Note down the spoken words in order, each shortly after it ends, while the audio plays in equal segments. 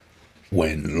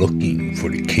When looking for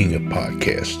the king of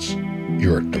podcasts,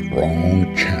 you're at the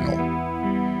wrong channel.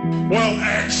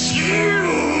 Well, excuse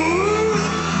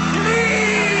me!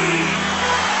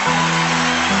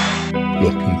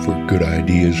 Looking for good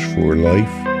ideas for life?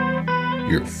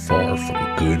 You're far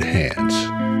from good hands.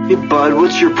 Hey, bud,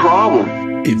 what's your problem?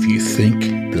 If you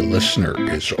think the listener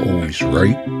is always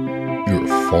right, you're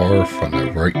far from the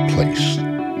right place.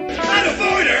 Not a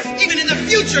voter! Even in the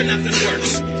future, nothing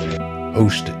works!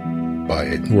 Hosted by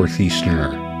a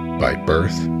Northeasterner by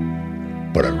birth,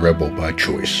 but a rebel by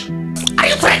choice. Are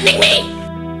you threatening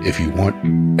me? If you want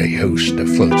a host that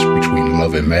floats between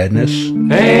love and madness,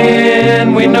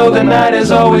 and we know the night is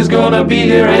always gonna be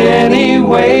here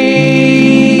anyway.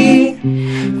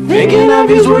 Thinking of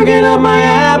you's working up my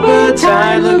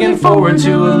appetite. Looking forward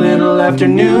to a little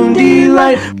afternoon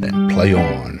delight. then play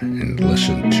on and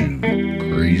listen to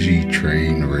Crazy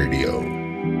Train Radio.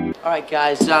 All right,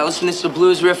 guys, listen, this is the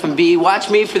blues riff and B. Watch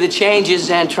me for the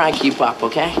changes and try and keep up,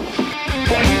 okay?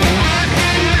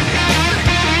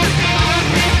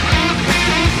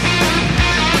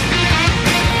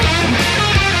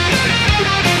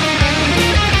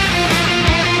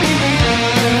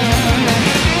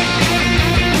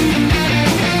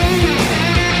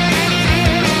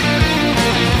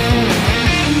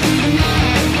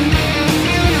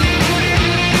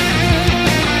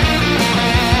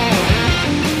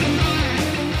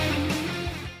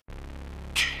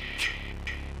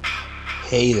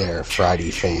 Hey there, Friday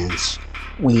fans.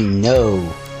 We know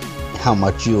how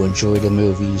much you enjoy the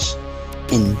movies.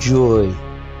 Enjoy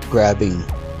grabbing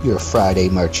your Friday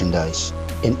merchandise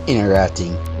and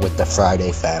interacting with the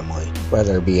Friday family,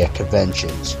 whether it be at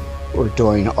conventions or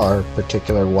during our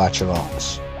particular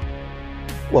watch-alongs.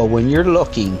 Well, when you're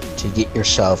looking to get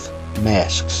yourself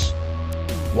masks,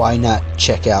 why not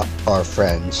check out our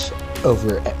friends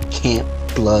over at Camp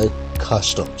Blood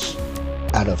Customs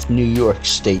out of New York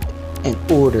State and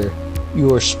order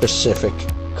your specific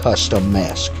custom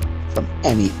mask from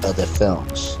any of the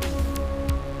films.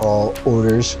 All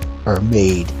orders are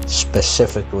made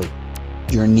specifically.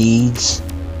 Your needs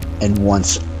and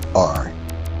wants are.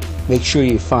 Make sure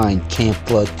you find Camp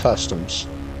Blood Customs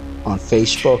on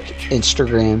Facebook,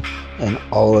 Instagram, and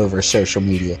all over social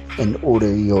media and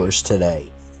order yours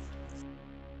today.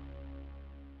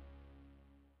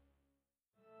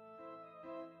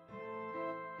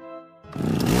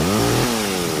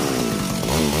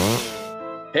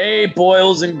 Hey,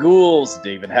 boils and ghouls,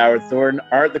 David Howard Thornton,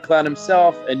 Art the Clown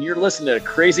himself, and you're listening to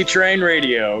Crazy Train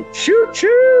Radio. Choo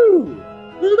choo!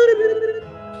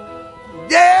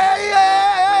 Yeah!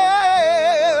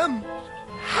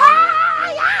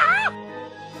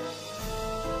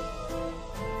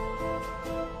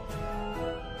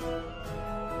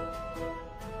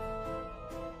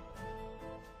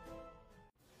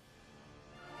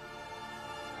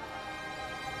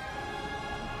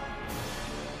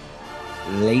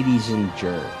 Ladies and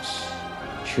germs,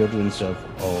 children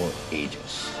of all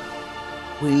ages,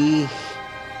 we,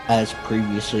 as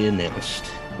previously announced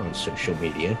on social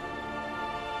media,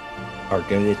 are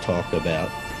going to talk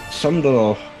about some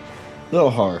little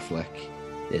horror flick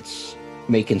that's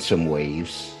making some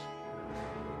waves,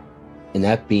 and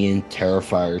that being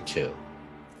Terrifier 2.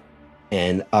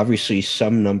 And obviously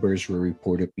some numbers were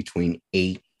reported between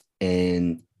 8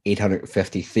 and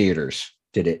 850 theaters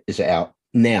that it is out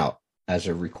now as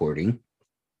a recording.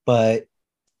 But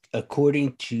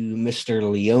according to Mr.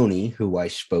 Leone, who I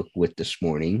spoke with this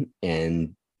morning,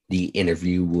 and the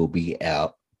interview will be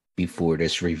out before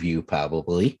this review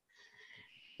probably,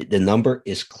 the number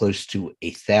is close to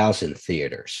 1,000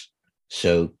 theaters.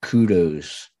 So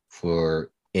kudos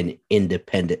for an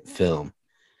independent film,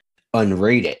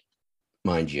 unrated,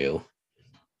 mind you,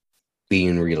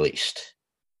 being released.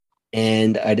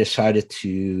 And I decided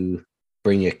to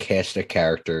bring a cast of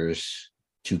characters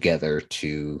together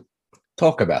to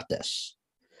talk about this.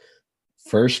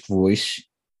 First voice,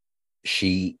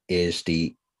 she is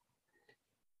the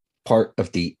part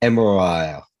of the Emerald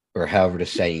Isle, or however the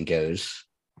saying goes.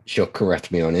 She'll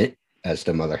correct me on it as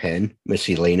the mother hen, Miss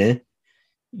Elena.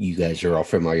 You guys are all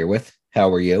familiar with.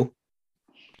 How are you?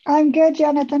 I'm good,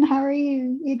 Jonathan. How are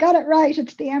you? You got it right.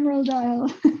 It's the Emerald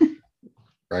Isle.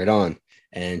 Right on.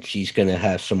 And she's going to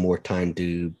have some more time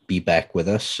to be back with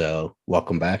us. So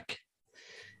welcome back.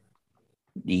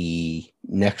 The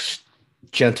next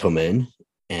gentleman,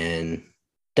 and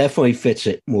definitely fits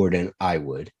it more than I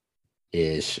would,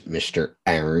 is Mr.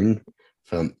 Aaron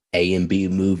from A&B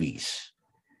Movies,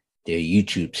 the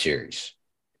YouTube series.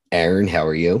 Aaron, how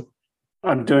are you?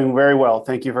 I'm doing very well.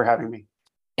 Thank you for having me.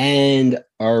 And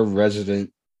our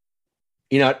resident,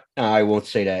 I won't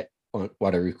say that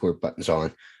while the record button's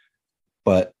on,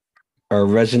 but our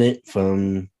resident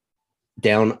from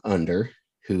Down Under,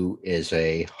 who is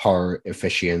a horror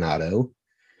aficionado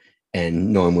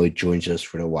and normally joins us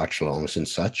for the watch alongs and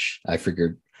such. I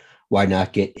figured why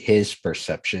not get his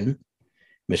perception,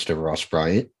 Mr. Ross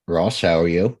Bryant. Ross, how are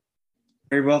you?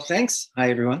 Very well, thanks.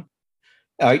 Hi, everyone.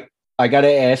 I got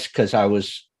to ask because I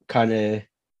was kind of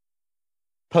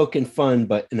poking fun,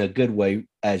 but in a good way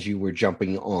as you were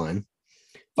jumping on.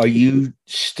 Are you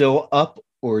still up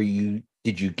or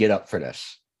did you get up for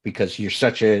this? Because you're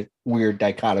such a weird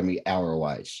dichotomy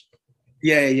hour-wise.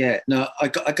 Yeah. No, I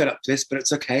got up for this, but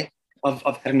it's okay.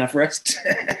 I've had enough rest.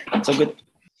 It's all good.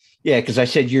 Yeah, because I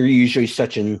said you're usually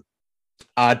such an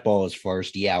oddball as far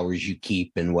as the hours you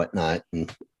keep and whatnot,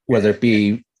 and whether it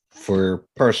be for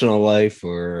personal life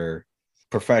or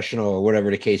professional or whatever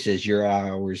the case is, your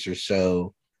hours are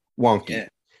so wonky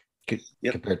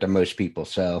compared to most people.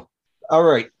 So, all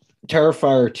right,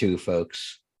 Terrifier 2,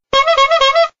 folks.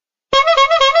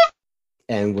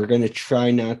 And we're going to try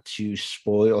not to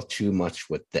spoil too much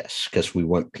with this because we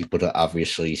want people to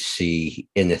obviously see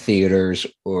in the theaters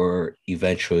or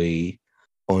eventually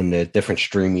on the different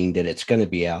streaming that it's going to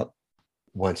be out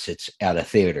once it's out of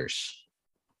theaters,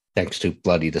 thanks to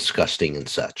Bloody Disgusting and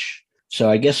such. So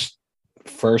I guess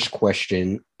first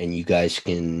question, and you guys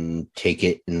can take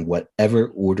it in whatever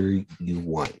order you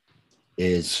want,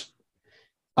 is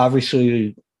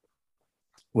obviously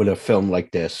with a film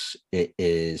like this, it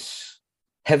is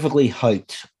heavily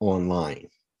hyped online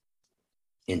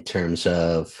in terms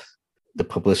of the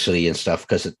publicity and stuff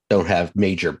because it don't have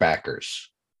major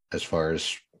backers as far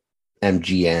as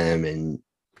MGM and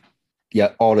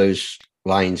all those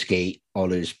Lionsgate, all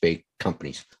those big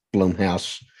companies,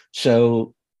 Blumhouse.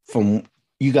 So from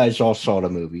you guys all saw the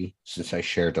movie, since I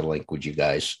shared the link with you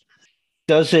guys,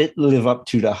 does it live up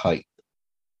to the hype?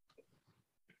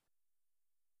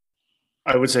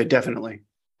 I would say definitely.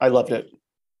 I loved it.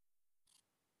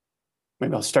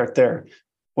 Maybe I'll start there.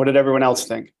 What did everyone else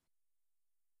think?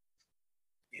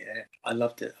 Yeah, I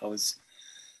loved it. I was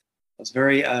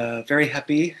very very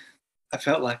happy. I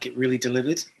felt like it really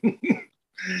delivered.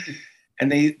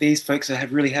 And these folks are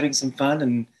really having some fun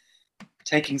and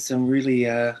taking some really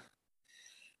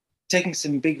taking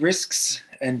some big risks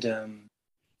and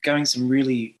going some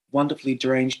really wonderfully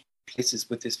deranged places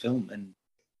with this film. And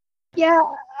yeah,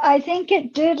 I think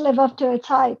it did live up to its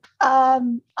hype.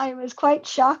 I was quite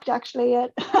shocked actually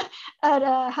at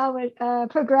how it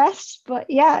progressed, but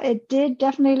yeah, it did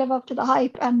definitely live up to the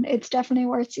hype, and it's definitely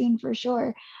worth seeing for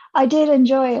sure. I did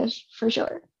enjoy it for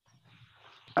sure.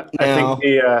 I think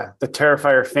the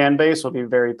Terrifier fan base will be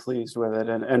very pleased with it,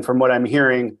 and from what I'm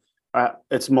hearing,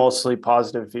 it's mostly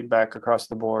positive feedback across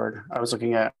the board. I was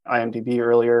looking at IMDb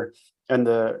earlier, and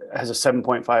it has a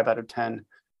 7.5 out of 10,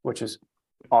 which is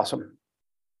awesome.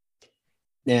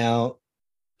 Now,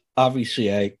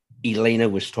 obviously, Elena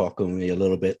was talking with me a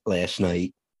little bit last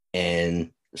night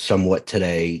and somewhat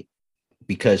today,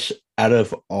 because out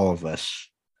of all of us,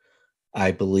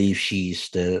 I believe she's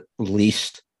the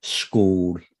least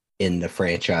schooled in the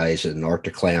franchise and Art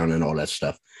the Clown and all that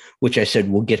stuff, which I said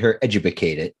will get her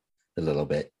educated a little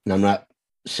bit. And I'm not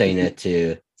saying that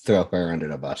to throw her under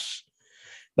the bus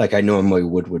like I normally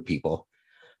would with people,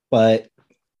 but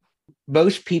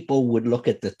most people would look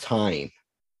at the time,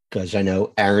 because I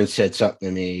know Aaron said something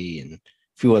to me and a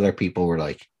few other people were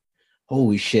like,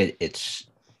 holy shit, it's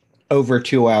over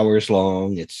 2 hours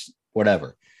long. It's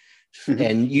whatever.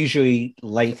 And usually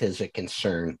length is a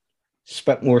concern,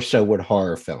 but more so with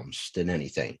horror films than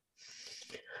anything.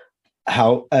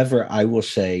 However, I will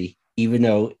say, even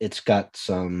though it's got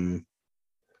some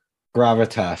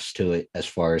gravitas to it as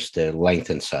far as the length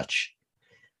and such,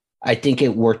 I think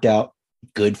it worked out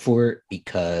good for it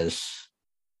because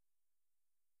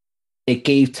it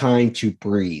gave time to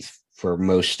breathe for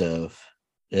most of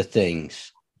the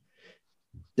things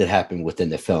that happened within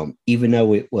the film, even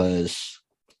though it was,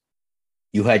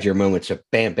 you had your moments of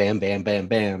bam, bam, bam, bam,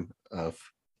 bam of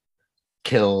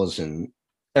kills and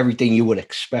everything you would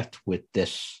expect with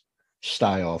this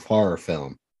style of horror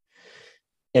film.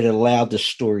 It allowed the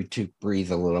story to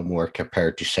breathe a little more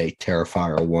compared to, say,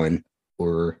 Terrifier 1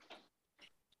 or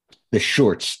the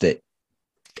shorts that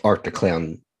Art the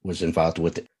Clown was involved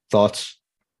with. Thoughts?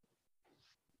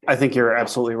 I think you're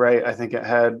absolutely right. I think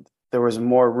there was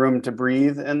more room to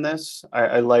breathe in this.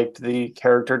 I liked the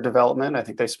character development. I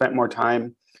think they spent more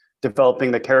time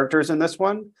developing the characters in this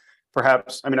one.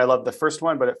 Perhaps, I mean, I loved the first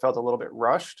one, but it felt a little bit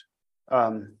rushed.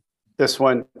 This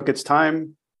one took its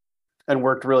time and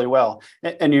worked really well.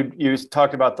 And you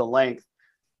talked about the length.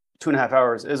 2.5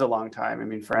 hours is a long time. I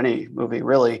mean, for any movie,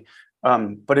 really.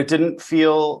 But it didn't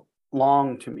feel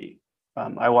long to me.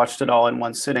 I watched it all in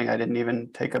one sitting. I didn't even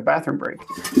take a bathroom break,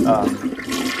 and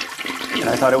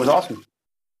I thought it was awesome.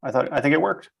 I think it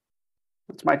worked.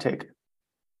 That's my take.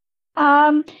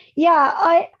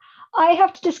 Yeah, I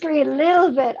have to disagree a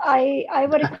little bit. I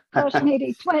would have cut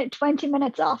maybe 20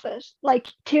 minutes off it. Like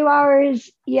 2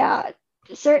 hours, yeah.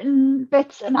 Certain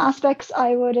bits and aspects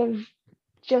I would have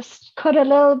just cut a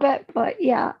little bit, but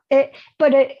yeah.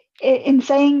 In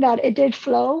saying that, it did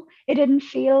flow. It didn't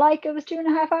feel like it was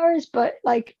 2.5 hours, but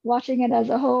like watching it as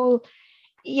a whole,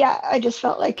 yeah, I just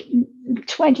felt like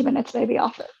 20 minutes maybe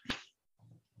off it.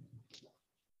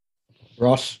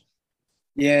 Ross?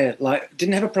 Yeah, like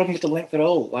didn't have a problem with the length at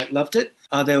all. Like loved it.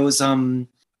 There was I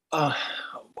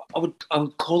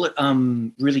would call it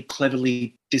really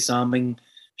cleverly disarming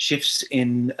shifts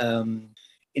in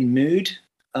mood,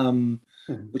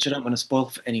 which I don't want to spoil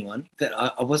for anyone, that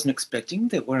I wasn't expecting,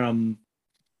 that were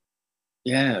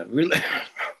really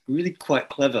really quite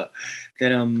clever,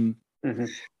 that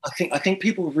I think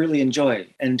people really enjoy,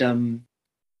 and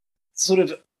sort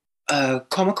of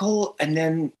comical, and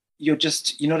then you're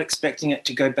not expecting it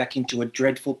to go back into a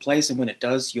dreadful place, and when it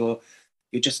does, you're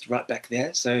just right back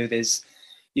there. So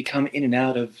you come in and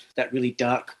out of that really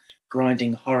dark,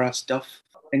 grinding horror stuff,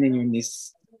 and then you're in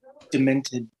this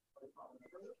demented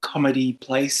comedy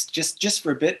place just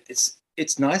for a bit.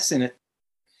 It's nice, and it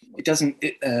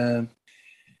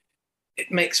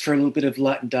makes for a little bit of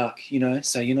light and dark,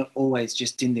 so you're not always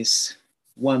just in this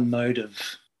one mode of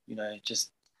just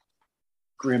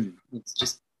grim. It's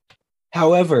just.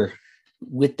 However,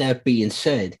 with that being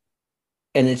said,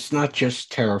 and it's not just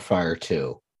Terrifier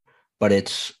 2, but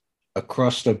it's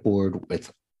across the board with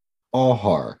all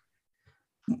horror,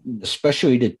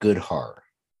 especially the good horror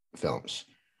films.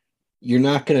 You're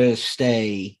not going to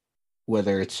stay,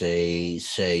 whether it's a,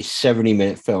 say,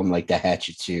 70-minute film like the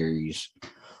Hatchet series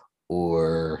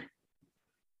or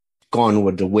Gone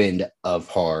with the Wind of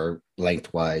horror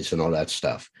lengthwise and all that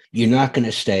stuff. You're not going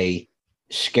to stay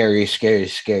scary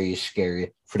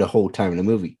for the whole time of the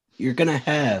movie. You're going to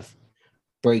have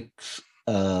breaks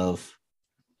of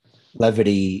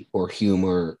levity or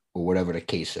humor or whatever the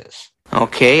case is.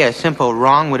 Okay, a simple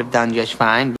wrong would have done just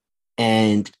fine.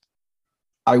 And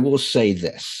I will say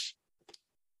this,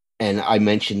 and I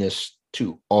mentioned this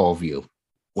to all of you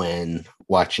when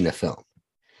watching the film.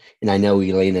 And I know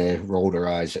Elena rolled her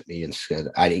eyes at me and said,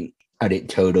 I didn't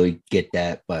totally get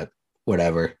that, but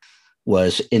whatever.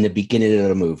 Was in the beginning of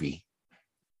the movie.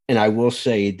 And I will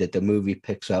say that the movie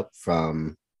picks up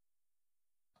from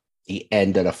the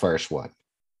end of the first one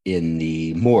in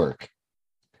the morgue.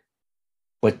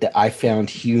 But I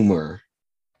found humor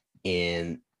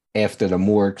in after the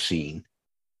morgue scene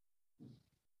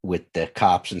with the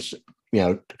cops, and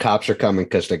the cops are coming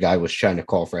because the guy was trying to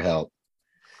call for help.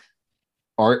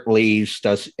 Art leaves,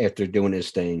 does after doing his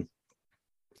thing,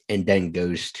 and then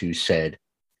goes to said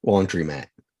laundromat.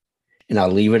 And I'll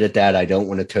leave it at that. I don't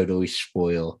want to totally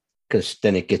spoil, because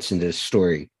then it gets into the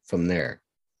story from there.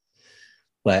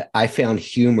 But I found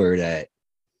humor that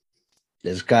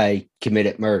this guy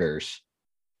committed murders,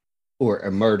 or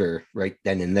a murder right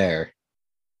then and there.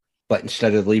 But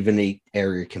instead of leaving the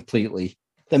area completely,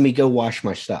 let me go wash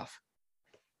my stuff.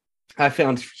 I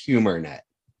found humor in that.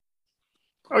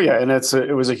 Oh yeah, and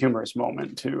it was a humorous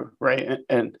moment too, right?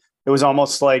 And it was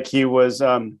almost like he was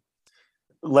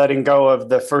letting go of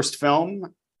the first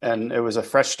film, and it was a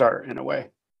fresh start in a way.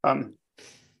 And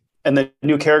the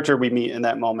new character we meet in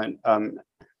that moment, and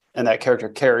that character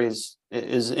carries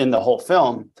is in the whole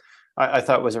film, I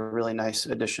thought was a really nice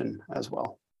addition as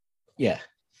well. Yeah.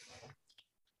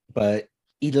 But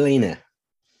Elena,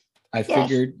 I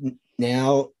figured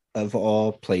now of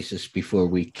all places before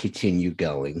we continue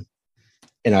going,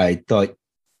 and I thought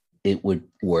it would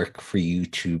work for you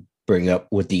to bring up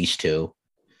with these two,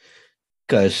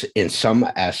 because in some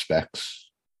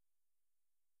aspects,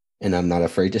 and I'm not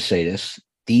afraid to say this,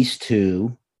 these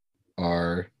two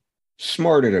are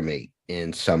smarter than me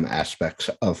in some aspects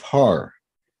of horror.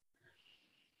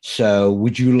 So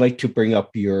would you like to bring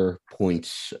up your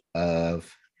points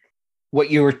of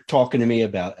what you were talking to me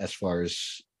about as far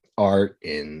as art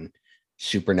and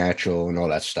supernatural and all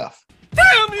that stuff?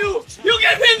 Damn you! You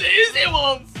gave him the easy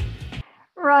ones!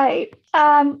 Right.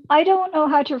 I don't know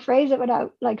how to phrase it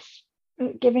without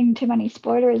giving too many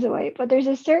spoilers away, but there's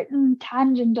a certain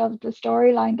tangent of the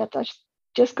storyline that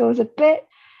just goes a bit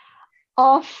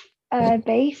off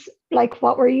base. Like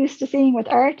what we're used to seeing with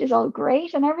art is all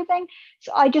great and everything.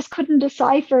 So I just couldn't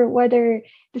decipher whether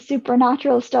the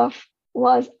supernatural stuff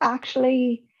was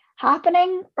actually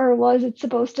happening, or was it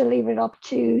supposed to leave it up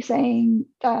to saying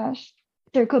that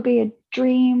there could be a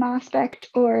dream aspect,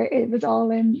 or it was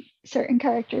all in certain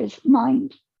characters'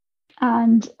 mind.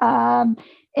 and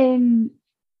in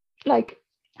like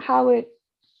how it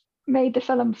made the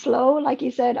film flow. Like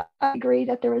you said, I agree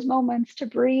that there was moments to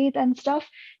breathe and stuff.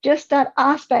 Just that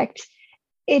aspect,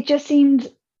 it just seemed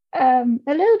a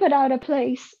little bit out of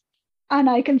place, and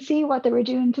I can see what they were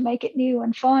doing to make it new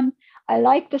and fun. I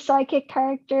like the psychic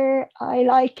character. I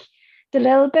like the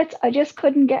little bits. I just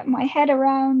couldn't get my head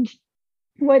around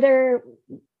whether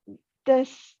the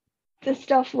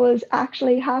stuff was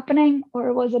actually happening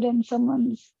or was it in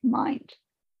someone's mind.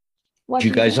 Would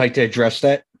you guys like to address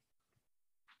that?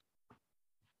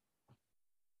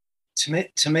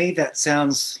 To me, that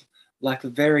sounds like a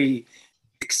very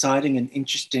exciting and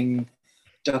interesting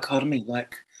dichotomy.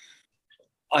 Like,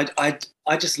 I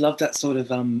just love that sort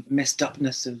of messed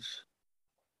upness of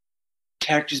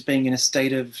characters being in a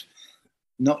state of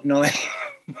not knowing.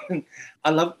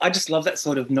 I just love that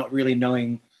sort of not really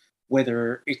knowing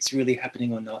whether it's really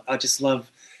happening or not. I just love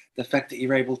the fact that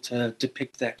you're able to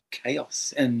depict that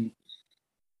chaos and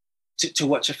to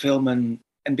watch a film and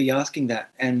be asking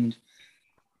that. And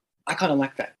I kind of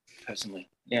like that personally.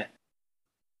 Yeah.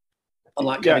 I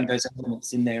like having those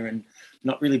elements in there and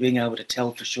not really being able to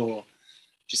tell for sure,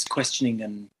 just questioning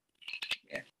and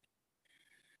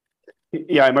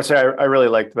Yeah, I must say I really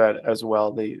liked that as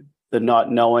well. The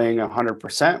not knowing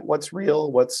 100% what's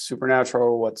real, what's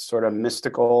supernatural, what's sort of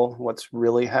mystical, what's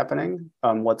really happening,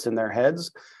 what's in their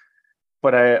heads.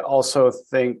 But I also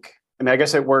think, I mean, I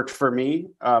guess it worked for me.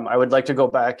 I would like to go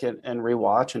back and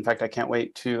rewatch. In fact, I can't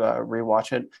wait to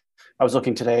rewatch it. I was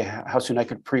looking today how soon I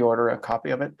could pre-order a copy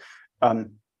of it. But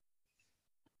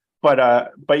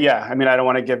yeah, I mean, I don't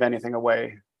want to give anything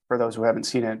away for those who haven't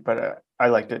seen it, but I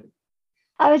liked it.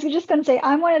 I was just going to say,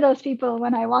 I'm one of those people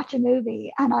when I watch a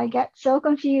movie and I get so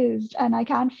confused and I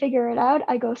can't figure it out,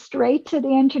 I go straight to the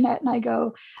internet and I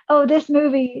go, oh, this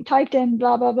movie typed in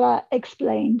blah, blah, blah,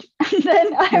 explained. And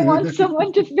then I want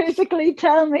someone to physically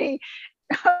tell me,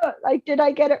 like, did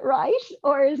I get it right?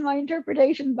 Or is my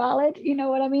interpretation valid? You know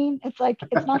what I mean? It's like,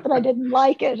 it's not that I didn't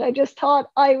like it. I just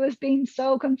thought I was being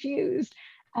so confused.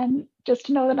 And just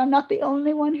to know that I'm not the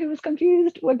only one who was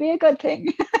confused would be a good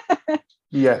thing.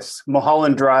 Yes,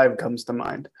 Mulholland Drive comes to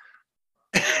mind.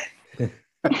 I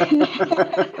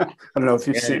don't know if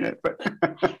you've seen it, but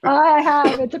I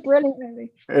have. It's a brilliant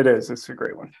movie. It is. It's a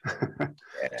great one.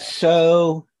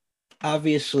 So,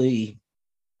 obviously,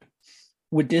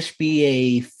 would this be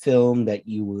a film that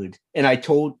you would? And I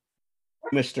told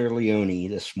Mr. Leone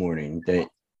this morning that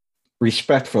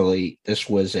respectfully, this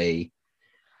was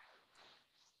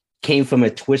came from a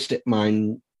twisted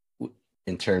mind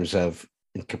in terms of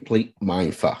a complete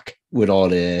mind fuck with all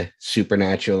the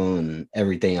supernatural and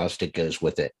everything else that goes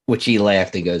with it, which he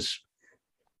laughed and goes,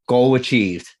 goal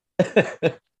achieved.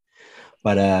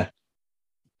 But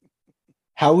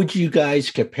how would you guys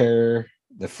compare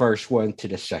the first one to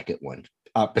the second one,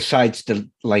 besides the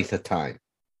length of time?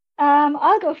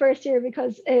 I'll go first here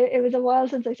because it was a while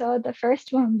since I saw the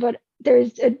first one, but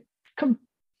there's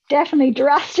definitely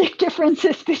drastic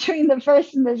differences between the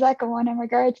first and the second one in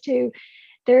regards to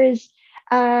there's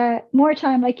more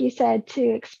time, like you said, to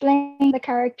explain the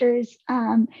characters.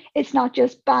 It's not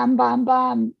just bam, bam,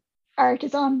 bam. Art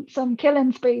is on some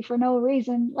killing spree for no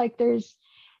reason. Like there's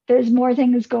more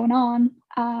things going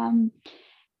on.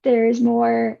 There's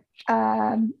more,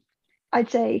 I'd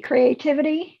say,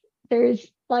 creativity. There's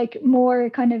like more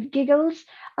kind of giggles.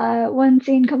 One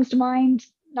scene comes to mind,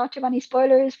 not too many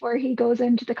spoilers, where he goes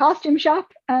into the costume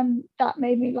shop, and that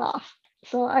made me laugh.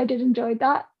 So I did enjoy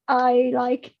that. I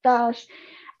like that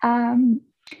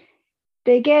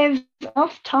they gave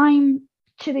enough time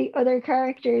to the other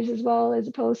characters as well as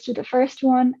opposed to the first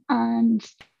one. And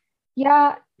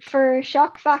yeah, for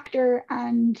shock factor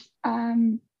and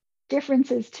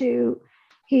differences to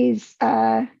his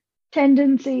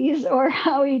tendencies or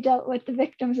how he dealt with the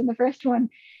victims in the first one,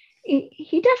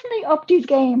 he definitely upped his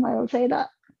game, I will say that.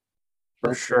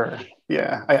 For sure.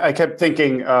 Yeah. I kept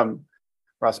thinking,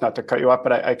 Ross, not to cut you off,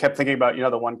 but I kept thinking about,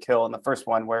 the one kill in the first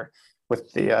one where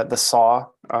with the saw.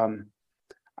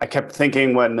 I kept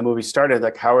thinking when the movie started,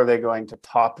 like, how are they going to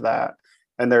top that?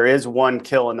 And there is one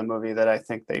kill in the movie that I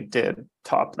think they did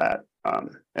top that.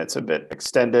 It's a bit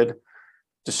extended,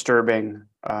 disturbing,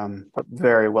 but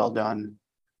very well done.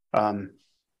 And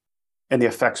the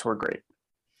effects were great.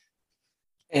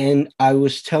 And I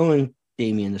was telling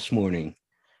Damien this morning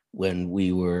when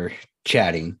we were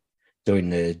chatting during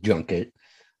the junket,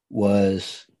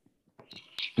 was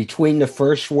between the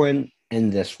first one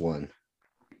and this one,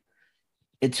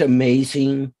 it's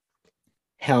amazing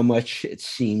how much it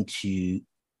seemed to,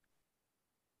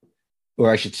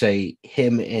 or I should say,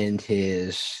 him and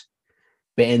his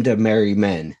band of merry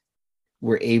men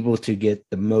were able to get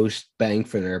the most bang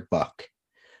for their buck,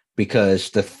 because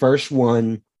the first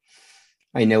one,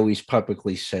 I know he's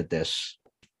publicly said this,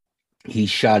 he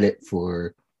shot it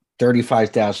for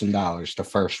 $35,000, the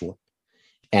first one,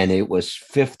 and it was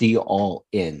 50 all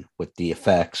in with the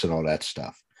effects and all that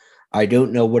stuff. I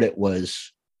don't know what it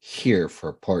was here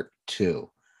for part 2.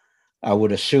 I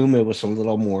would assume it was a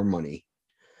little more money,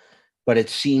 but it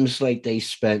seems like they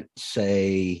spent,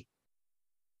 say,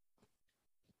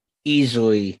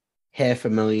 easily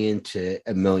 $500,000 to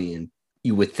 $1 million,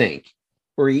 you would think,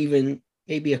 or even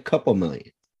maybe a couple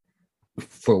million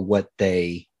for what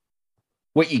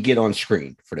you get on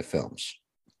screen for the films.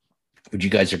 Would you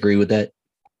guys agree with that?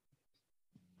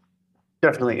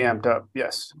 Definitely amped up.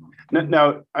 Yes.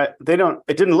 Now, it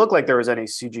didn't look like there was any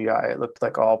CGI. It looked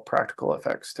like all practical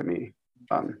effects to me.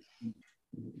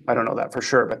 I don't know that for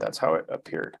sure, but that's how it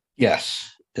appeared.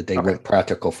 Yes, that they went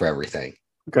practical for everything.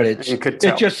 Good. But You could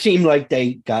tell. it just seemed like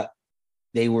they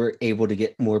were able to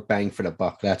get more bang for the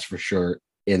buck. That's for sure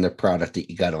in the product that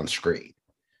you got on screen.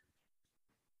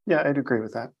 Yeah, I'd agree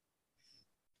with that.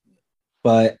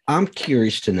 But I'm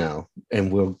curious to know,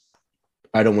 and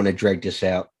I don't want to drag this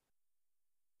out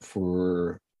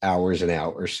for hours and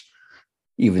hours,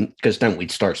 even because then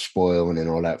we'd start spoiling and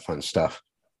all that fun stuff.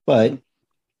 But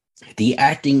the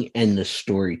acting and the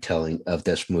storytelling of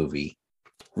this movie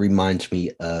reminds me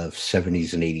of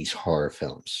 70s and 80s horror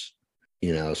films.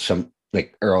 You know, some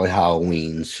like early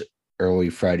Halloweens, early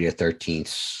Friday the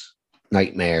 13th,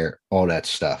 Nightmare, all that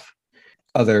stuff.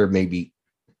 Other maybe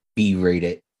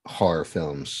B-rated horror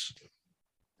films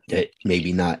that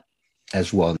maybe not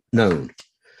as well known.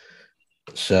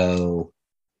 So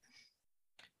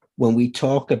when we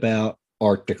talk about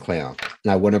Art the Clown,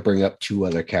 and I want to bring up 2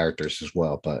 other characters as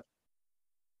well, but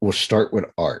we'll start with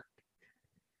Art.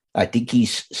 I think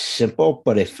he's simple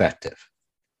but effective.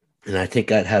 And I think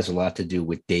that has a lot to do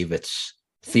with David's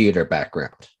theater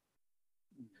background.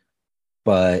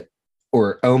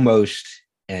 Or almost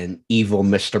an evil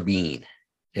Mr. Bean,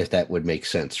 if that would make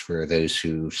sense for those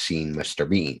who've seen Mr.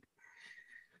 Bean.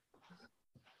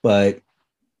 But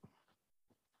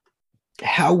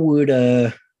how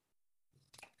would,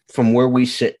 from where we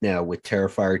sit now with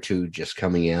Terrifier 2 just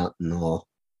coming out and all,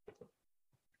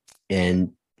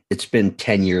 and it's been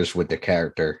 10 years with the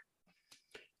character,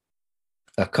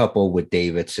 a couple with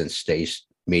David since they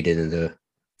made it into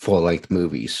full-length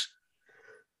movies,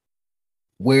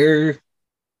 where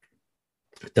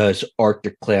does Art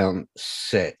the Clown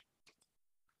sit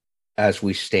as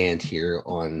we stand here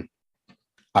on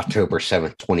October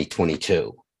 7th,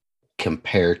 2022,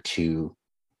 compared to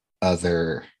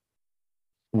other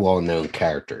well-known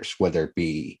characters, whether it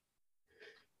be,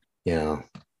 you know,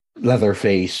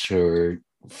 Leatherface or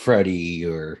Freddy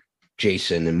or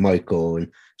Jason and Michael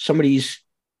and some of these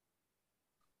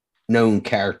known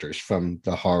characters from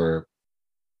the horror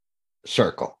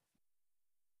circle?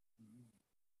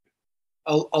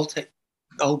 I'll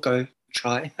go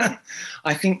try.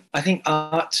 I think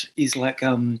Art is like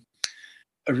a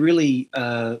really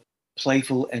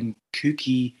playful and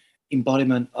kooky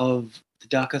embodiment of the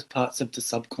darkest parts of the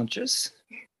subconscious.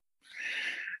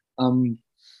 And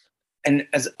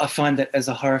as I find that as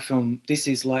a horror film, this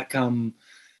is like an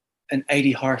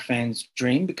 80 horror fan's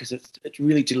dream, because it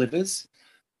really delivers.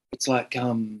 It's like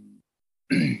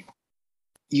you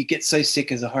get so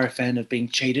sick as a horror fan of being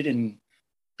cheated and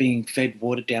being fed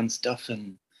watered down stuff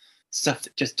and stuff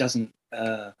that just doesn't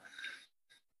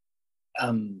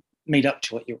meet up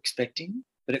to what you're expecting.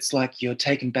 But it's like you're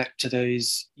taken back to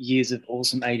those years of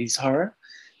awesome 80s horror,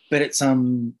 but it's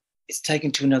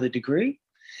taken to another degree.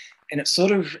 And it's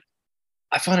sort of,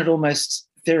 I find it almost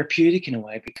therapeutic in a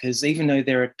way, because even though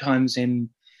there are times in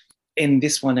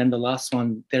this one and the last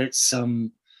one that it's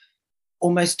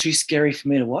almost too scary for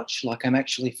me to watch. Like I'm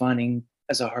actually finding,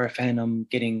 as a horror fan, I'm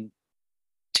getting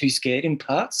too scared in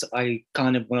parts. I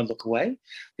kind of want to look away.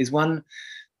 There's one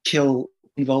kill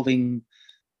involving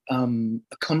a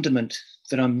condiment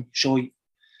that I'm sure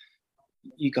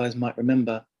you guys might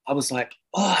remember. I was like,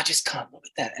 oh, I just can't look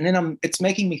at that. And then it's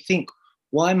making me think,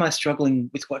 why am I struggling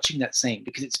with watching that scene?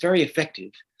 Because it's very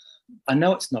effective. I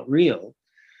know it's not real,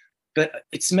 but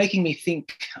it's making me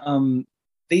think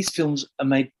this film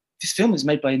is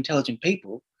made by intelligent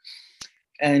people.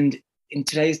 And in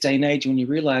today's day and age, when you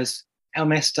realize how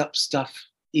messed up stuff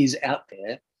is out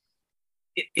there,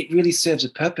 it really serves a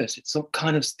purpose. It's all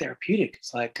kind of therapeutic.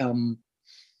 It's like,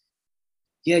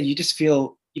 you just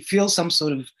feel some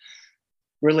sort of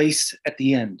release at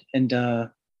the end. And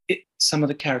some of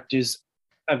the characters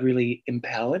are really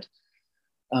empowered.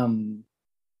 But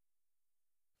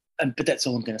that's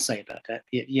all I'm going to say about that.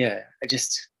 Yeah,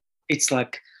 it's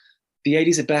like the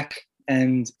 80s are back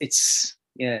and it's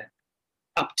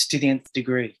up to the nth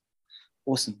degree.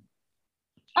 Awesome.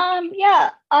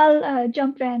 Yeah, I'll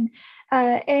jump in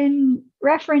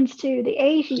reference to the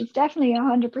 80s, definitely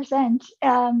 100%.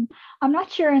 I'm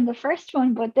not sure in the first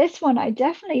one, but this one I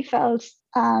definitely felt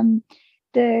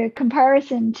the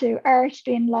comparison to Art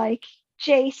being like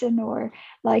Jason or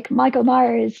like Michael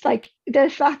Myers, like the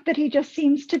fact that he just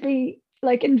seems to be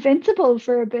like invincible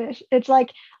for a bit. It's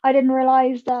like I didn't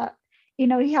realize that, you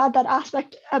know, he had that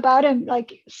aspect about him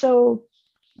like so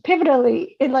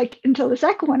pivotally in like until the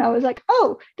second one. I was like,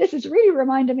 oh, this is really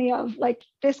reminding me of like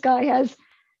this guy has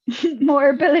more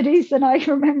abilities than I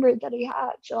remembered that he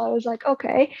had. So I was like,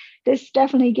 okay, this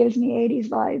definitely gives me 80s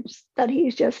vibes, that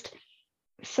he's just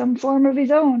some form of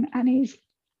his own, and he's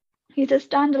a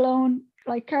standalone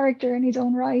like character in his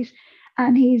own right,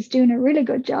 and he's doing a really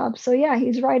good job. So yeah,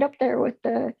 he's right up there with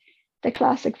the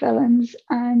classic villains.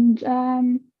 And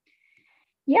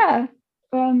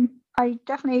I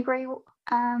definitely agree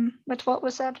with what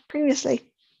was said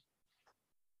previously.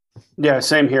 Yeah,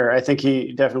 same here. I think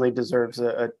he definitely deserves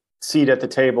a seat at the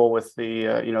table with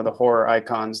the the horror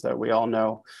icons that we all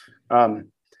know.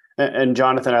 And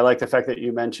Jonathan, I like the fact that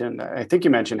you mentioned, I think you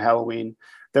mentioned Halloween.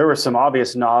 There were some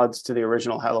obvious nods to the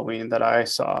original Halloween that I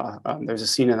saw. There's a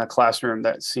scene in the classroom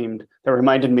that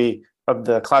reminded me of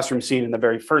the classroom scene in the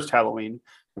very first Halloween.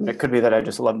 And it could be that I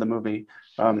just love the movie.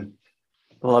 I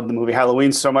love the movie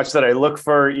Halloween so much that I look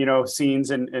for,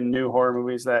 scenes in new horror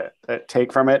movies that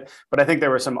take from it. But I think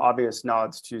there were some obvious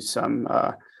nods to some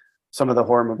of the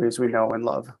horror movies we know and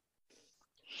love.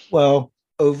 Well,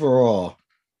 overall,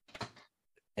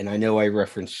 and I know I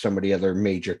referenced some of the other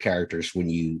major characters when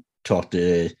you talked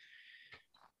to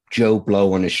Joe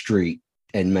Blow on the street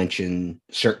and mentioned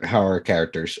certain horror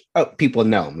characters. Oh, people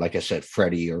know them, like I said,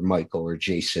 Freddy or Michael or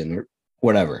Jason or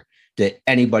whatever, that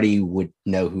anybody would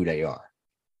know who they are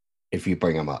if you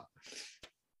bring them up.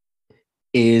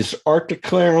 Is Art the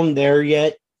Clown there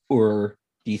yet, or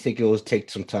do you think it will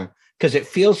take some time? Because it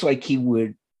feels like he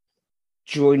would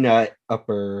join that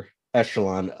upper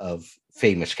echelon of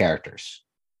famous characters.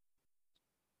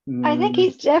 I think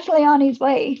he's definitely on his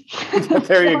way.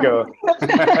 There you go.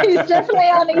 He's definitely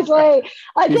on his way.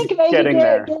 He's think maybe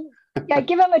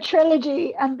give him a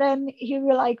trilogy, and then he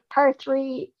will like part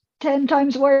 3, 10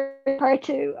 times worse, part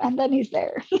 2, and then he's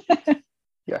there.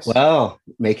 Yes. Well,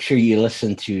 make sure you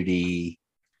listen to the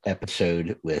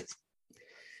episode with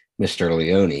Mr.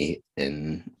 Leone,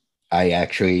 and I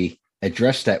actually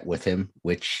addressed that with him,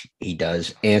 which he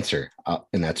does answer,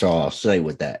 and that's all I'll say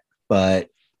with that. But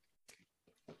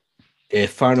a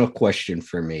final question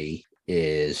for me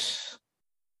is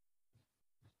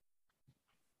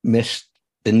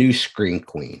the new Scream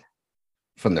Queen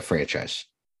from the franchise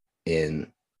in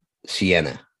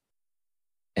Sienna.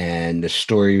 And the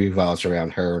story revolves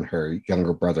around her and her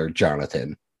younger brother,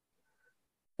 Jonathan.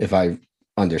 If I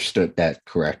understood that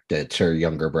correct, that's her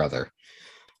younger brother.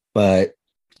 But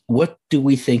what do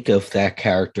we think of that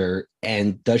character?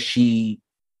 And does she,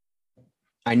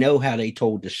 I know how they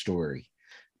told the story,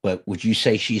 but would you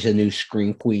say she's a new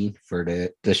Scream Queen for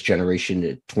this generation,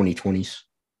 the 2020s?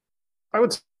 I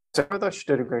would say I thought she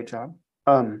did a great job.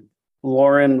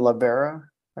 Lauren Lavera.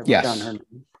 Yes.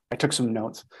 I took some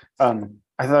notes.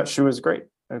 I thought she was great.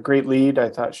 A great lead. I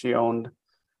thought she owned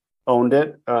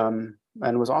it and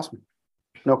was awesome.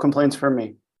 No complaints from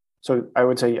me. So I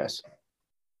would say yes.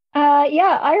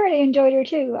 Yeah, I really enjoyed her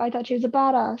too. I thought she was a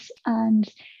badass. And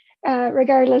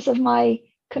regardless of my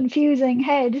confusing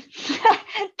head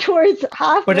towards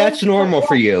half. But that's normal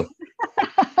for you.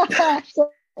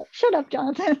 Shut up,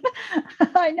 Jonathan.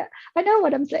 I know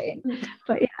what I'm saying.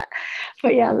 But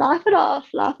yeah, laugh it off.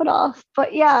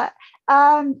 But yeah,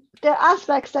 the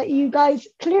aspects that you guys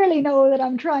clearly know that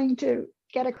I'm trying to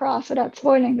get across without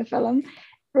spoiling the film,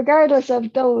 regardless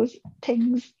of those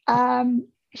things,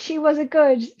 she was a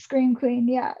good Scream Queen.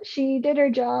 Yeah, she did her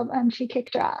job and she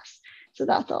kicked her ass. So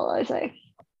that's all I say.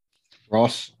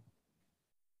 Ross?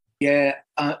 Yeah,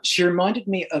 she reminded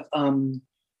me of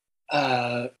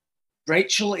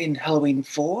Rachel in Halloween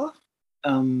 4.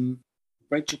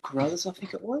 Rachel Carruthers, I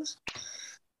think it was.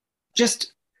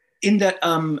 Just in that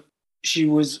she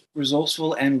was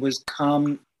resourceful and was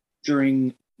calm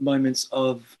during moments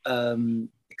of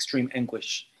extreme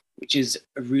anguish, which is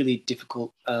a really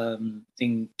difficult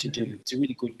thing to do. It's a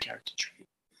really good character trait.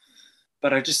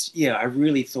 But I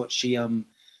really thought she had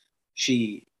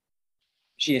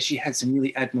some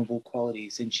really admirable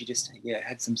qualities, and she just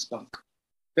had some spunk.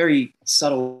 Very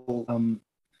subtle,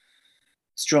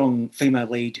 strong female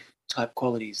lead type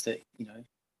qualities that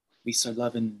we so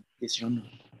love in this genre.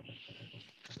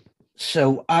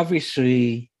 So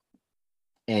obviously,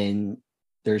 and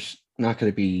there's not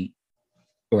going to be,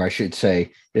 or I should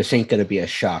say, this ain't going to be a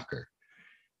shocker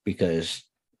because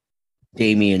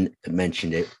Damien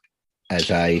mentioned it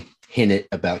as I hinted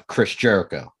about Chris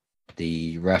Jericho,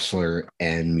 the wrestler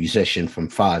and musician from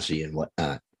Fozzy and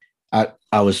whatnot.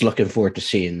 I was looking forward to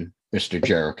seeing Mr.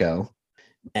 Jericho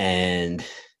and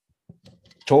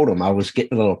told him I was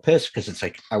getting a little pissed because it's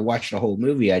like I watched the whole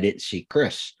movie. I didn't see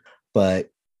Chris, but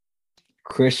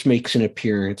Chris makes an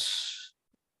appearance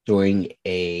during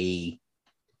a,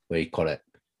 what do you call it,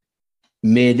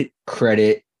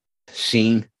 mid-credit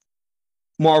scene.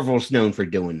 Marvel's known for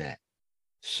doing that.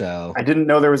 So I didn't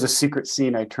know there was a secret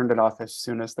scene. I turned it off as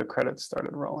soon as the credits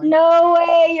started rolling. No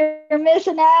way, you're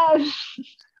missing out.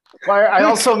 Well, I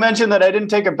also mentioned that I didn't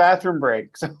take a bathroom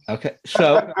break. So. Okay.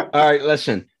 So, all right,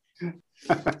 listen.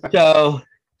 So,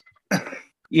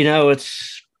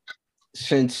 it's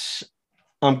since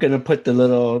I'm going to put the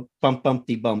little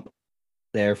bumpty bump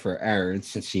there for Aaron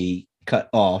since he cut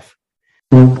off.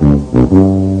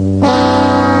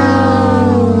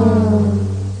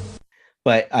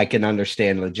 But I can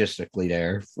understand logistically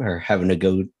there for having to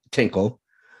go tinkle.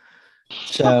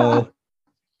 So,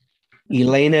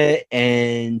 Elena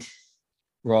and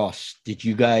Ross, did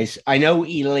you guys? I know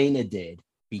Elena did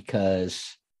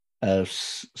because of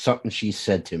something she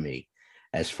said to me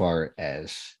as far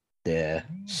as the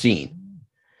scene.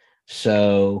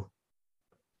 So,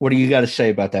 what do you got to say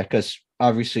about that? Because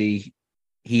obviously,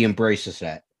 he embraces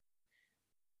that.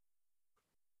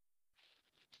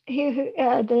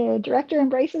 The director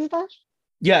embraces that?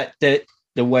 Yeah, the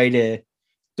way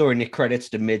during the credits,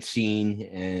 the mid scene,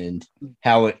 and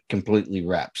how it completely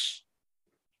wraps.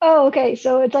 Oh, okay.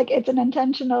 So it's an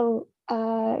intentional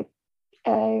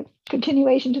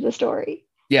continuation to the story.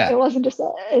 Yeah, it wasn't just.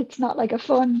 It's not like a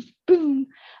fun boom.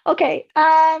 Okay.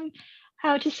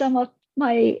 How to sum up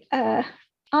my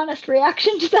honest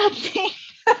reaction to that scene?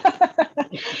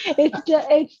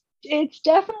 It's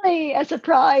definitely a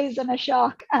surprise and a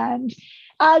shock and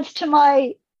adds to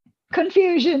my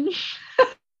confusion.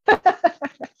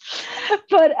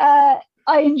 But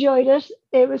I enjoyed it.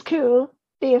 It was cool.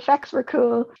 The effects were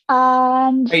cool.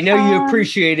 And I know you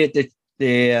appreciated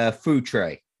the food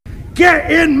tray.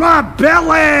 Get in my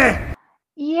belly!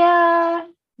 Yeah.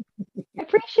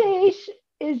 Appreciate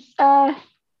is an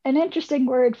interesting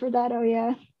word for that. Oh,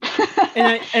 yeah.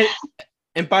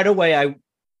 and by the way,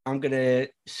 I'm going to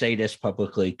say this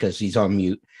publicly because he's on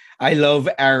mute. I love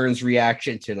Aaron's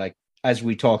reaction to, as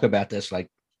we talk about this, like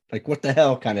what the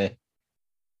hell kind of,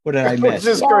 what did I miss? I was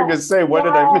just going to say, what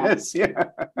did I miss? Yeah.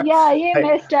 Yeah, you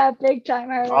missed out big time,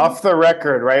 Aaron. Off the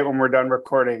record, right? When we're done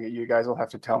recording, you guys will have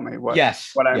to tell me what I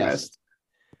missed.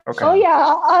 Okay. Oh,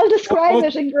 yeah, I'll describe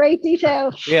it in great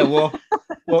detail. Yeah, we'll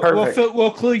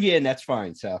clue you in. That's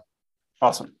fine. So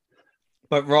awesome.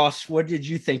 But Ross, what did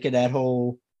you think of that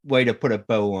whole way to put a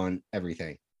bow on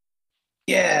everything?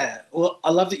 Yeah, well, I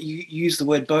love that you used the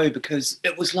word bow because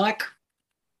it was like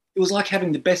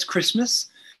having the best Christmas,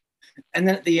 and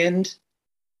then at the end,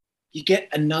 you get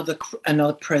another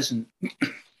present.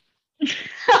 It's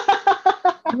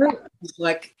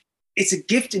like it's a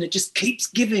gift, and it just keeps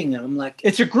giving. And I'm like,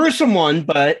 it's a gruesome one,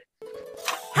 but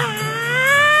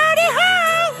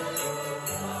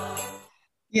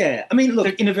yeah. I mean,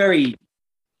 look, in a very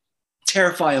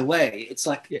terrifying way, it's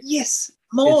like, yes,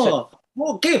 more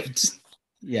gifts.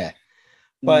 Yeah,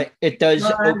 but it does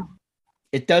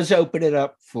open it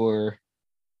up for,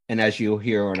 and as you'll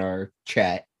hear on our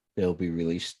chat, it'll be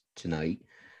released tonight.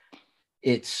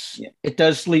 It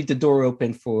does leave the door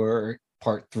open for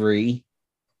part 3,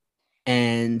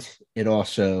 and it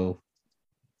also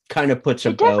kind of puts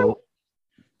a bow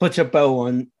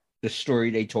on the story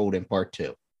they told in part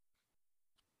 2.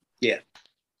 Yeah.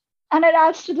 And it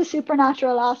adds to the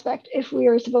supernatural aspect if we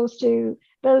are supposed to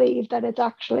believe that it's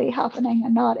actually happening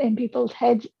and not in people's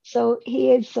heads. So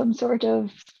he is some sort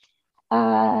of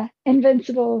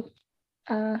invincible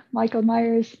Michael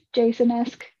Myers,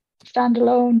 Jason-esque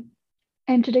standalone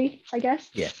entity, I guess.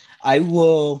 Yeah. I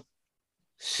will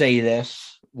say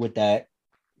this with that.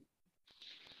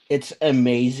 It's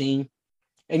amazing.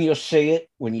 And you'll see it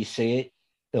when you see it.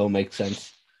 It'll make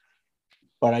sense.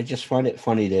 But I just find it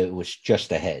funny that it was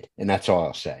just a head. And that's all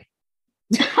I'll say.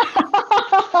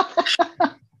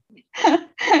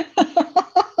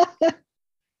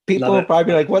 People will probably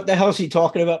be like, what the hell is he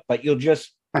talking about? But you'll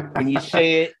just, when you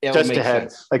say it, it'll just make a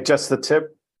head, sense. like just the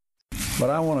tip. But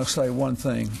I want to say one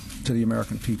thing to the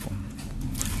American people.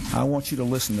 I want you to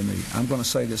listen to me. I'm going to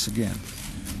say this again.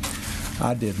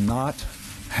 I did not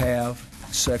have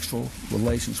sexual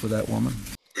relations with that woman.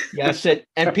 Yes,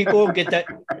 and people will get that.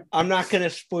 I'm not going to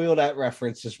spoil that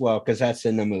reference as well because that's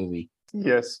in the movie.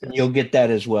 Yes. And you'll get that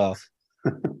as well.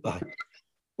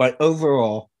 but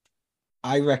overall,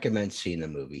 I recommend seeing the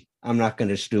movie. I'm not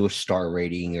going to do a star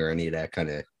rating or any of that kind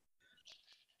of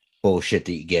bullshit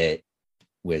that you get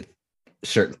with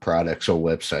certain products or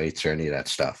websites or any of that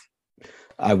stuff.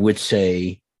 I would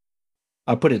say,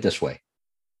 I'll put it this way.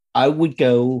 I would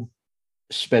go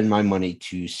spend my money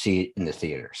to see it in the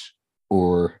theaters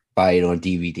or buy it on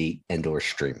DVD and or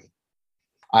streaming.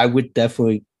 I would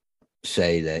definitely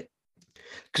say that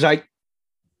because I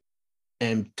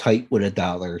am tight with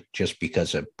 $1 just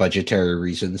because of budgetary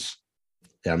reasons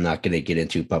that I'm not going to get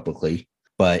into publicly.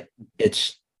 But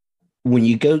it's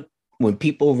when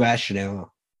people rationalize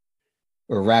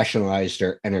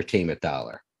their entertainment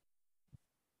dollar,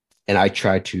 and I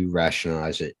try to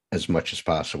rationalize it as much as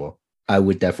possible, I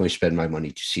would definitely spend my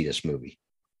money to see this movie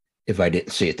if I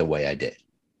didn't see it the way I did.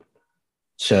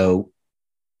 So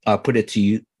I'll put it to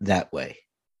you that way,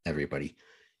 everybody.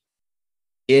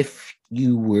 If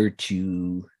you were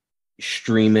to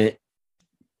stream it,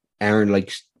 Aaron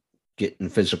likes getting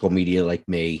physical media like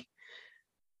me,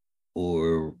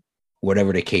 or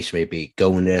whatever the case may be,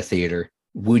 going to a theater,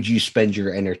 would you spend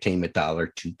your entertainment dollar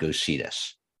to go see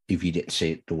this if you didn't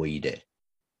see it the way you did?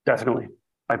 Definitely.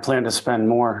 I plan to spend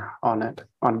more on it,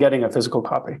 on getting a physical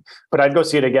copy, but I'd go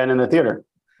see it again in the theater.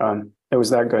 It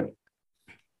was that good.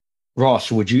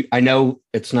 Ross, would you? I know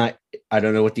it's not, I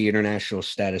don't know what the international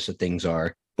status of things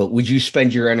are, but would you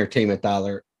spend your entertainment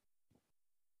dollar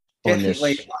on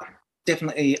Definitely, this?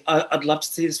 definitely. I'd love to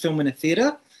see this film in a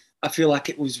theater. I feel like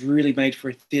it was really made for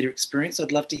a theater experience.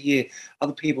 I'd love to hear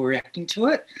other people reacting to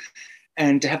it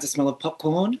and to have the smell of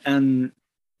popcorn. And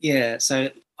yeah, so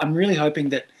I'm really hoping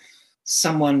that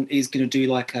someone is going to do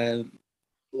like a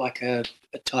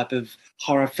type of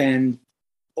horror fan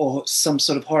or some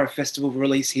sort of horror festival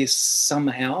release here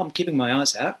somehow. I'm keeping my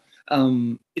eyes out.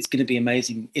 It's going to be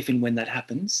amazing if and when that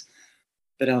happens.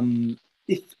 But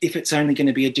if it's only going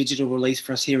to be a digital release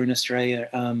for us here in Australia,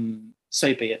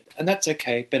 so be it. And that's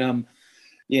okay. But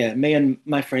yeah, me and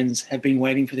my friends have been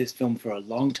waiting for this film for a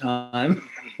long time.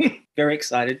 Very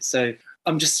excited. So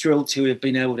I'm just thrilled to have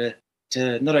been able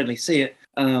to not only see it,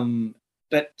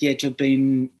 but yeah, to have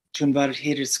been invited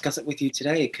here to discuss it with you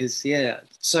today, because yeah,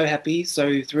 so happy,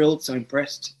 so thrilled, so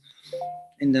impressed.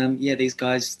 And yeah, these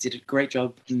guys did a great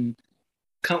job and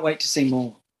can't wait to see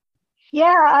more.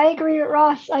 Yeah, I agree with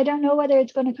Ross. I don't know whether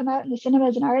it's going to come out in the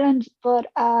cinemas in Ireland, but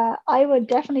I would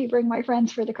definitely bring my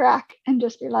friends for the crack and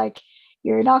just be like,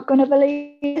 you're not going to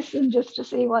believe this, and just to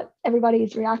see what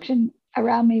everybody's reaction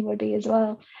around me would be as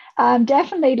well.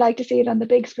 Definitely like to see it on the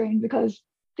big screen because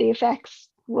the effects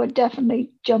would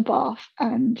definitely jump off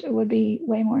and it would be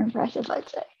way more impressive, I'd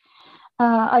say.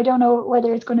 I don't know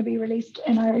whether it's going to be released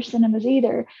in Irish cinemas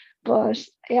either, but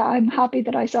yeah, I'm happy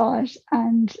that I saw it,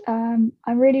 and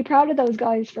I'm really proud of those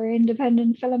guys for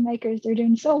independent filmmakers. They're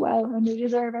doing so well and they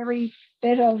deserve every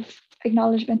bit of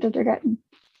acknowledgement that they're getting.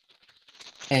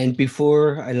 And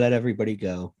before I let everybody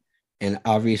go, and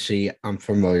obviously I'm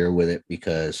familiar with it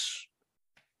because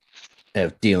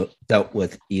I've dealt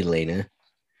with Elena.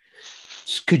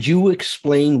 Could you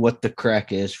explain what the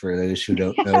crack is for those who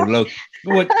don't know?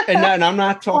 Look, and I'm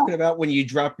not talking about when you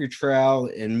drop your trowel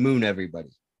and moon everybody.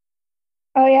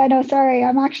 Oh yeah, no, sorry.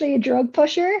 I'm actually a drug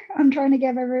pusher. I'm trying to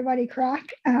give everybody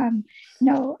crack.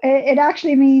 No, it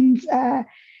actually means,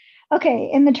 okay,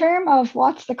 in the term of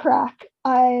what's the crack,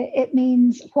 it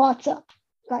means what's up,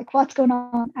 like what's going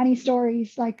on, any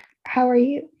stories, like how are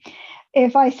you?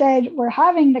 If I said we're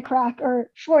having the crack or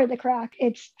for the crack,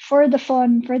 it's for the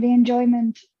fun, for the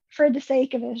enjoyment, for the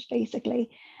sake of it, basically.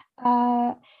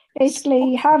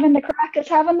 Basically, having the crack is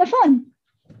having the fun.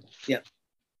 Yeah.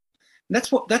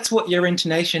 That's what your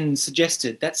intonation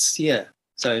suggested. That's, yeah.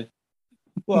 So.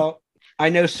 Well, I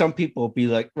know some people be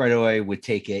like right away would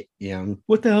take it,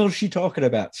 what the hell is she talking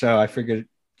about? So I figured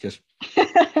just,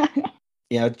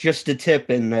 just a tip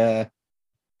and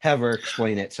have her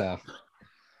explain it. So.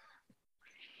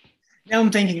 Now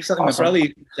I'm thinking of something Awesome. my brother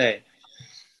used to say.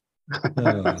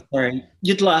 Sorry,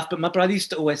 you'd laugh, but my brother used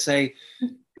to always say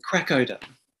crack odor.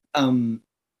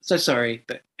 So sorry,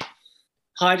 but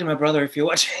hi to my brother if you're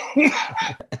watching.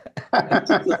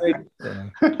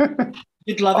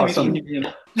 You'd love Awesome. him if you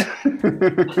knew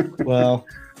him. Well,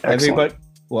 Excellent.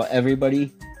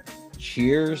 everybody,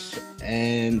 cheers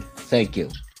and thank you.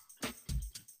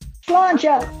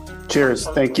 Sláinte. Cheers.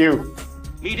 Thank you.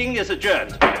 Meeting is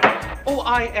adjourned. Oh,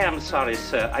 I am sorry,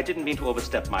 sir. I didn't mean to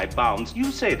overstep my bounds. You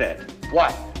say that.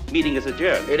 What? Meeting is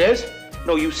adjourned. It is?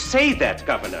 No, you say that,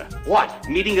 Governor. What?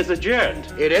 Meeting is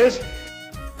adjourned. It is?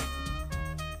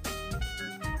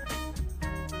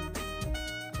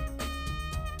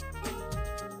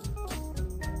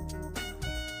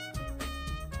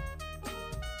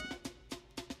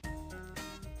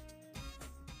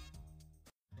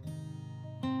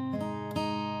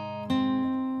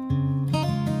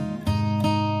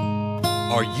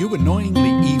 Are you annoyingly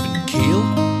even keel?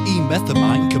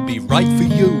 E-methamine could be right for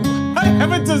you. I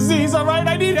have a disease, alright?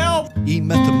 I need help!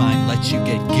 E-methamine lets you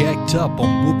get gagged up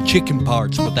on whooped chicken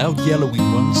parts without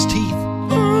yellowing one's teeth.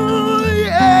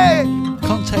 Yeah!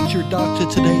 Contact your doctor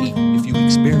today if you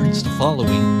experience the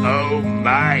following. Oh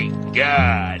my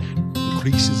God!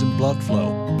 Increases in blood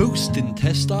flow, boost in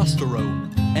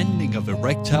testosterone, ending of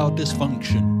erectile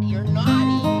dysfunction. You're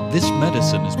naughty. This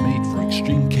medicine is made for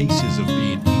extreme cases of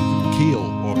being even keel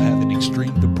or having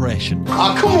extreme depression.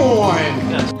 Oh, come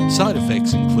on! Side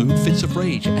effects include fits of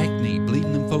rage, acne,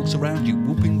 bleeding in folks around you,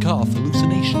 whooping cough,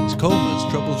 hallucinations, comas,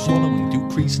 trouble swallowing,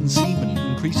 decrease in semen,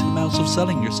 increasing amounts of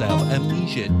selling yourself,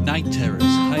 amnesia, night terrors,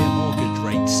 higher mortgage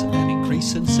rates, and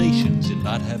increased sensations in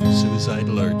not having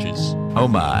suicidal urges. Oh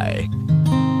my.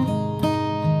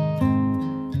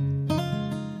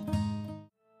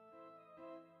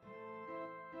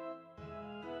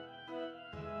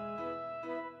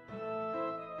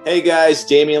 Hey guys,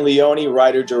 Damian Leone,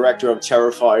 writer-director of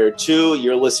Terrifier 2.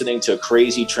 You're listening to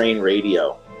Crazy Train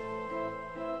Radio.